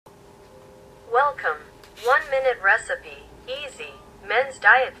Welcome. 1-minute recipe. Easy. Men's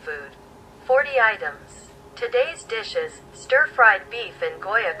diet food. 40 items. Today's dishes: stir-fried beef and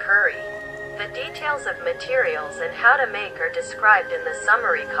Goya curry. The details of materials and how to make are described in the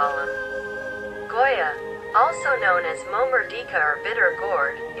summary column. Goya, also known as Momordica or bitter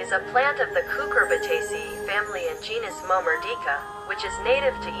gourd, is a plant of the Cucurbitaceae family and genus Momordica, which is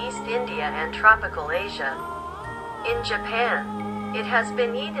native to East India and tropical Asia. In Japan, it has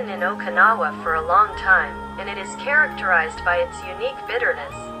been eaten in Okinawa for a long time, and it is characterized by its unique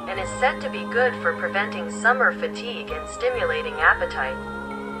bitterness, and is said to be good for preventing summer fatigue and stimulating appetite.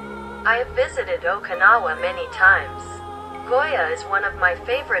 I have visited Okinawa many times. Goya is one of my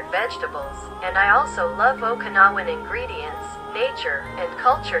favorite vegetables, and I also love Okinawan ingredients, nature, and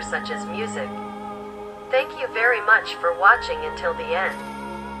culture such as music. Thank you very much for watching until the end.